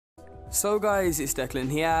So guys, it's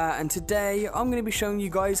Declan here, and today I'm going to be showing you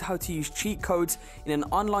guys how to use cheat codes in an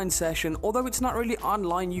online session. Although it's not really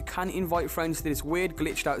online, you can invite friends to this weird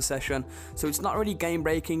glitched out session, so it's not really game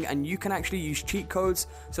breaking and you can actually use cheat codes.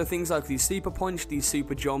 So things like the super punch, the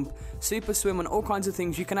super jump, super swim and all kinds of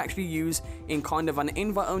things you can actually use in kind of an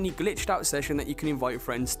invite only glitched out session that you can invite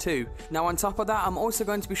friends to. Now on top of that, I'm also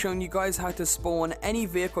going to be showing you guys how to spawn any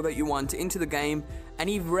vehicle that you want into the game,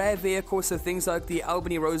 any rare vehicles, so things like the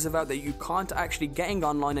Albany Roosevelt that you can't actually getting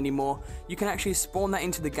online anymore, you can actually spawn that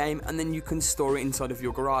into the game and then you can store it inside of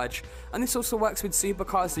your garage. And this also works with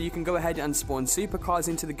supercars, so you can go ahead and spawn supercars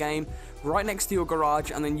into the game right next to your garage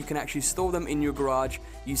and then you can actually store them in your garage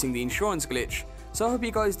using the insurance glitch. So I hope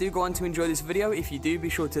you guys do go on to enjoy this video. If you do, be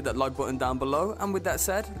sure to hit that like button down below, and with that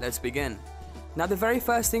said, let's begin. Now the very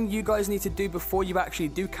first thing you guys need to do before you actually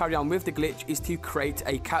do carry on with the glitch is to create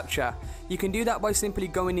a captcha. You can do that by simply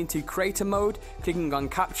going into creator mode, clicking on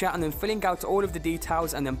captcha and then filling out all of the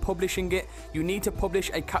details and then publishing it. You need to publish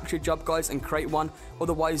a captcha job guys and create one,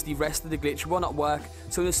 otherwise the rest of the glitch will not work.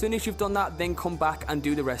 So as soon as you've done that, then come back and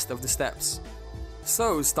do the rest of the steps.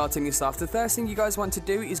 So starting this off, the first thing you guys want to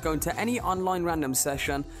do is go into any online random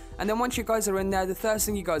session, and then once you guys are in there, the first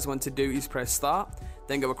thing you guys want to do is press start,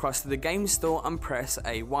 then go across to the game store and press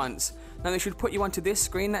A once. Now they should put you onto this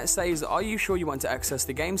screen that says, are you sure you want to access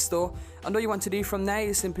the game store? And all you want to do from there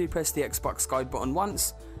is simply press the Xbox guide button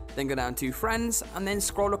once, then go down to friends and then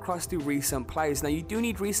scroll across to recent plays. Now you do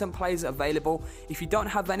need recent plays available. If you don't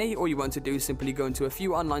have any, all you want to do is simply go into a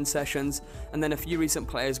few online sessions and then a few recent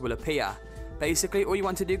players will appear. Basically, all you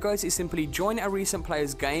want to do guys is simply join a recent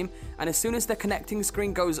player's game, and as soon as the connecting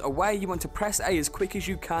screen goes away, you want to press A as quick as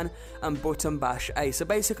you can and button bash A. So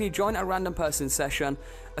basically join a random person's session,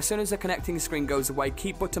 as soon as the connecting screen goes away,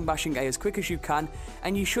 keep button bashing A as quick as you can,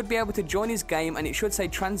 and you should be able to join his game, and it should say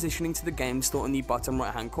transitioning to the game store in the bottom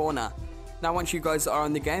right hand corner. Now once you guys are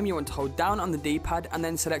on the game, you want to hold down on the D-pad and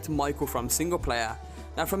then select Michael from single player.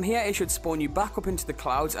 Now from here it should spawn you back up into the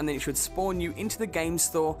clouds and then it should spawn you into the game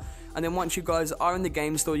store, and then once you guys are in the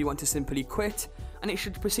game store you want to simply quit and it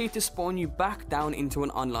should proceed to spawn you back down into an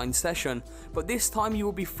online session. But this time you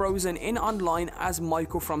will be frozen in online as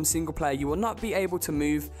Michael from single player. You will not be able to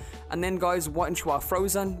move, and then guys once you are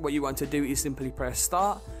frozen, what you want to do is simply press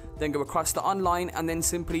start, then go across to online and then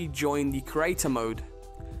simply join the creator mode.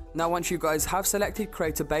 Now once you guys have selected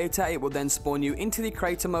creator beta, it will then spawn you into the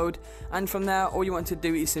creator mode, and from there all you want to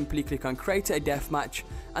do is simply click on create a deathmatch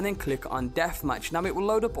and then click on deathmatch. Now it will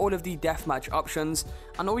load up all of the deathmatch options,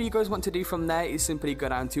 and all you guys want to do from there is simply go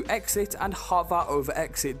down to exit and hover over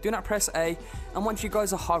exit. Do not press A, and once you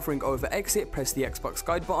guys are hovering over exit, press the Xbox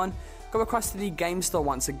guide button, go across to the game store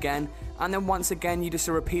once again, and then once again you just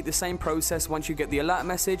repeat the same process. Once you get the alert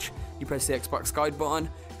message, you press the Xbox guide button,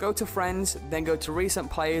 go to friends, then go to recent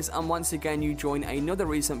players, and once again you join another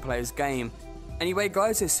recent players game. Anyway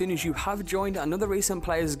guys, as soon as you have joined another recent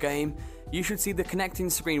players game, you should see the connecting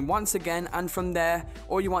screen once again, and from there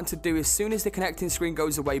all you want to do, as soon as the connecting screen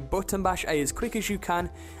goes away, button bash A as quick as you can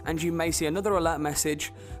and you may see another alert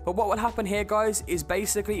message. But what will happen here guys is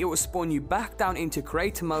basically it will spawn you back down into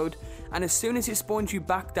creator mode, and as soon as it spawns you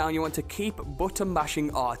back down you want to keep button bashing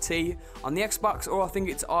RT on the Xbox, or I think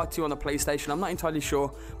it's R2 on the PlayStation, I'm not entirely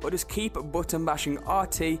sure, but just keep button bashing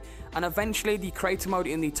RT and eventually the creator mode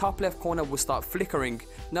in the top left corner will start flickering.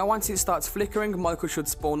 Now once it starts flickering, Michael should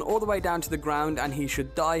spawn all the way down to the ground and he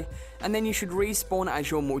should die, and then you should respawn as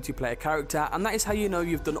your multiplayer character, and that is how you know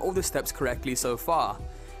you've done all the steps correctly so far.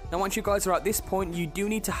 Now once you guys are at this point, you do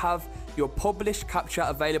need to have your published captcha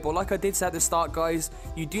available. Like I did say at the start guys,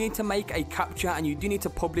 you do need to make a captcha and you do need to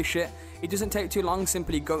publish it. It doesn't take too long,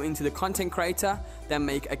 simply go into the content creator, then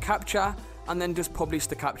make a captcha and then just publish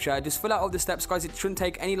the captcha. Just fill out all the steps guys, it shouldn't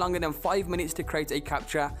take any longer than 5 minutes to create a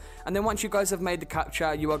captcha, and then once you guys have made the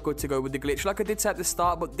captcha, you are good to go with the glitch. Like I did say at the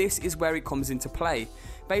start, but this is where it comes into play.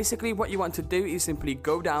 Basically what you want to do is simply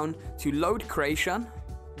go down to load creation,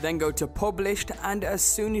 then go to published, and as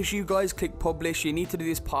soon as you guys click publish, you need to do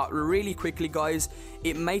this part really quickly guys.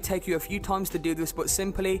 It may take you a few times to do this, but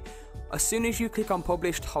simply as soon as you click on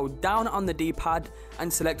published, hold down on the D-pad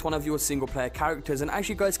and select one of your single player characters. And as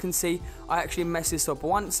you guys can see, I actually messed this up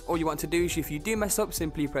once. All you want to do is, if you do mess up,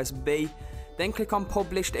 simply press B, then click on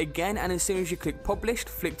published again, and as soon as you click published,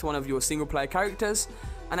 flick to one of your single player characters.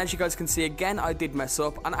 And as you guys can see again, I did mess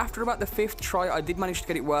up, and after about the 5th try I did manage to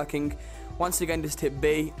get it working. Once again just hit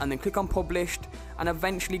B and then click on published, and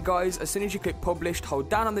eventually guys, as soon as you click published, hold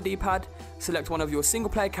down on the D-pad, select one of your single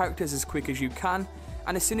player characters as quick as you can,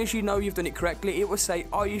 and as soon as you know you've done it correctly, it will say,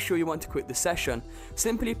 are you sure you want to quit the session?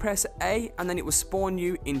 Simply press A and then it will spawn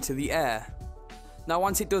you into the air. Now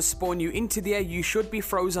once it does spawn you into the air, you should be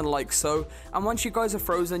frozen like so, and once you guys are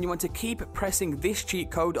frozen, you want to keep pressing this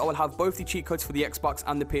cheat code. I will have both the cheat codes for the Xbox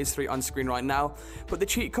and the PS3 on screen right now, but the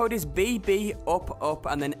cheat code is BB up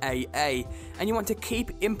and then AA, and you want to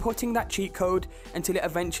keep inputting that cheat code until it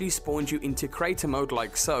eventually spawns you into creator mode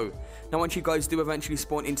like so. Now once you guys do eventually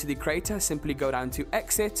spawn into the creator, simply go down to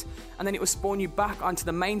exit, and then it will spawn you back onto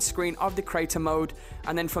the main screen of the creator mode,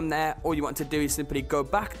 and then from there all you want to do is simply go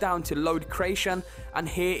back down to load creation, and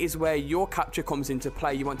here is where your capture comes into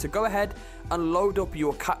play. You want to go ahead and load up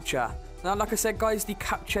your capture. Now like I said guys, the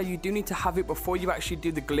capture, you do need to have it before you actually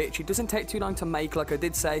do the glitch. It doesn't take too long to make, like I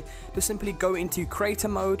did say. Just simply go into creator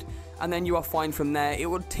mode and then you are fine from there. It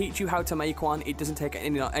will teach you how to make one. It doesn't take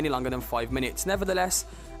any longer than 5 minutes. Nevertheless,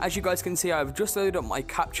 as you guys can see, I've just loaded up my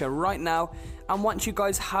capture right now, and once you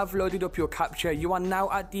guys have loaded up your capture, you are now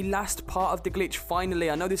at the last part of the glitch. Finally,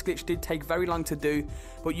 I know this glitch did take very long to do,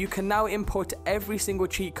 but you can now input every single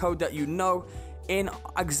cheat code that you know in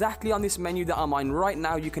exactly on this menu that I'm on right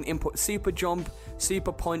now. You can input super jump,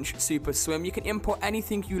 super punch, super swim. You can input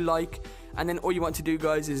anything you like, and then all you want to do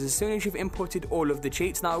guys is as soon as you've inputted all of the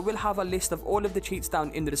cheats, now I will have a list of all of the cheats down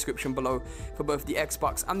in the description below for both the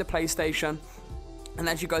Xbox and the PlayStation. And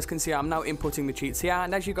as you guys can see, I'm now inputting the cheats here,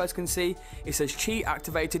 and as you guys can see, it says cheat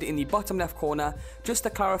activated in the bottom left corner, just to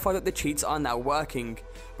clarify that the cheats are now working.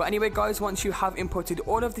 But anyway guys, once you have inputted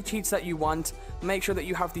all of the cheats that you want, make sure that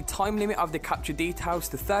you have the time limit of the capture details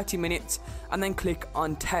to 30 minutes, and then click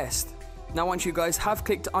on test. Now once you guys have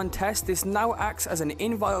clicked on test, this now acts as an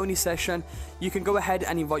invite only session. You can go ahead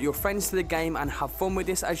and invite your friends to the game and have fun with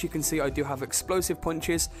this. As you can see, I do have explosive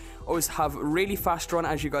punches, always have really fast run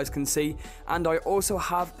as you guys can see, and I also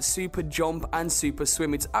have super jump and super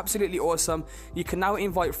swim. It's absolutely awesome. You can now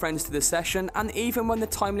invite friends to the session, and even when the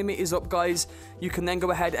time limit is up guys, you can then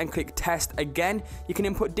go ahead and click test again. You can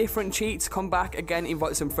input different cheats, come back again,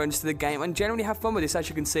 invite some friends to the game, and generally have fun with this. As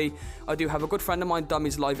you can see, I do have a good friend of mine, Dom,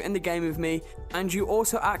 is live in the game with me, and you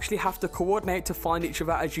also actually have to coordinate to find each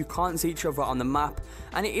other, as you can't see each other on the map,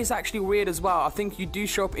 and it is actually weird as well. I think you do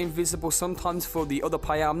show up invisible sometimes for the other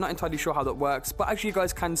player. I'm not entirely sure how that works, but as you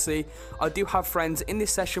guys can see, I do have friends in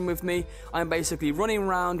this session with me. I'm basically running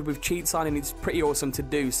around with cheats on, and it's pretty awesome to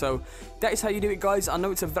do. So that is how you do it guys. I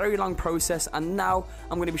know it's a very long process, and now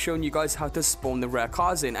I'm going to be showing you guys how to spawn the rare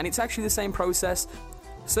cars in, and it's actually the same process.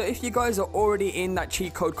 So if you guys are already in that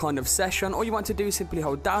cheat code kind of session, all you want to do is simply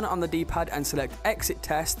hold down on the D-pad and select exit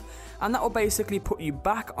test, and that will basically put you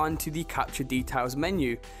back onto the capture details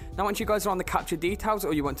menu. Now once you guys are on the capture details,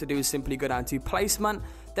 all you want to do is simply go down to placement,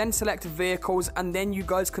 then select vehicles, and then you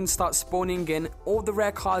guys can start spawning in all the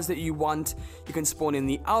rare cars that you want. You can spawn in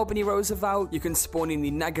the Albany Roosevelt, you can spawn in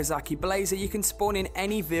the Nagasaki Blazer, you can spawn in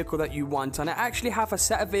any vehicle that you want, and I actually have a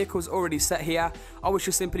set of vehicles already set here. I was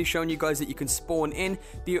just simply showing you guys that you can spawn in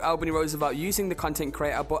the Albany Roosevelt using the content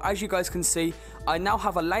creator, but as you guys can see, I now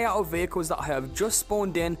have a layout of vehicles that I have just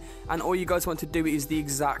spawned in, and all you guys want to do is the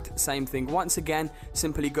exact same thing. Once again,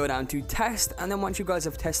 simply go down to test, and then once you guys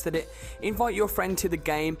have tested it, invite your friend to the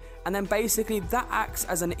game, and then basically that acts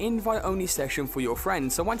as an invite only session for your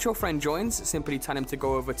friend. So once your friend joins, simply tell him to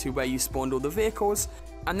go over to where you spawned all the vehicles,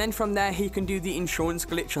 and then from there he can do the insurance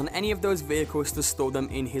glitch on any of those vehicles to store them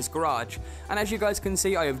in his garage. And as you guys can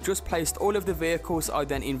see, I have just placed all of the vehicles. I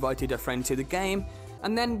then invited a friend to the game,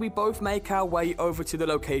 and then we both make our way over to the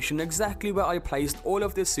location exactly where I placed all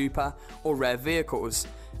of the super or rare vehicles.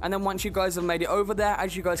 And then once you guys have made it over there,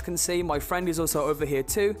 as you guys can see, my friend is also over here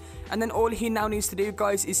too. And then all he now needs to do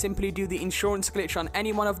guys is simply do the insurance glitch on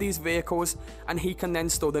any one of these vehicles, and he can then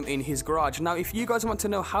store them in his garage. Now if you guys want to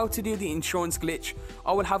know how to do the insurance glitch,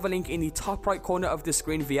 I will have a link in the top right corner of the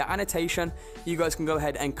screen via annotation. You guys can go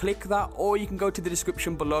ahead and click that, or you can go to the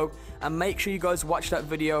description below and make sure you guys watch that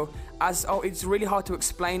video, as it's really hard to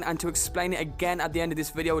explain, and to explain it again at the end of this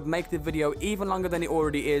video would make the video even longer than it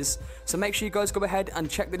already is. So make sure you guys go ahead and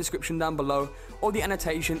check the description down below or the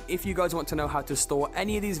annotation if you guys want to know how to store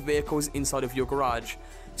any of these vehicles inside of your garage.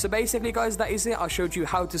 So basically guys, that is it. I showed you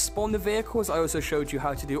how to spawn the vehicles. I also showed you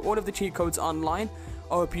how to do all of the cheat codes online.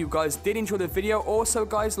 I hope you guys did enjoy the video. Also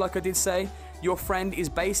guys, like I did say, your friend is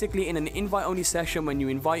basically in an invite only session when you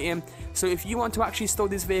invite him. So if you want to actually store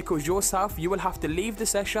these vehicles yourself, you will have to leave the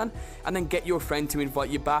session and then get your friend to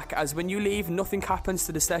invite you back, as when you leave, nothing happens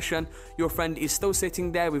to the session. Your friend is still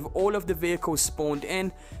sitting there with all of the vehicles spawned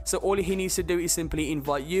in. So all he needs to do is simply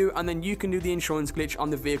invite you, and then you can do the insurance glitch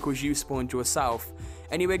on the vehicles you spawned yourself.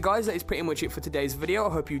 Anyway guys, that is pretty much it for today's video.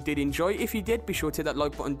 I hope you did enjoy. If you did, be sure to hit that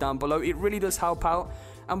like button down below. It really does help out.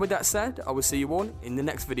 And with that said, I will see you all in the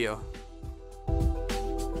next video.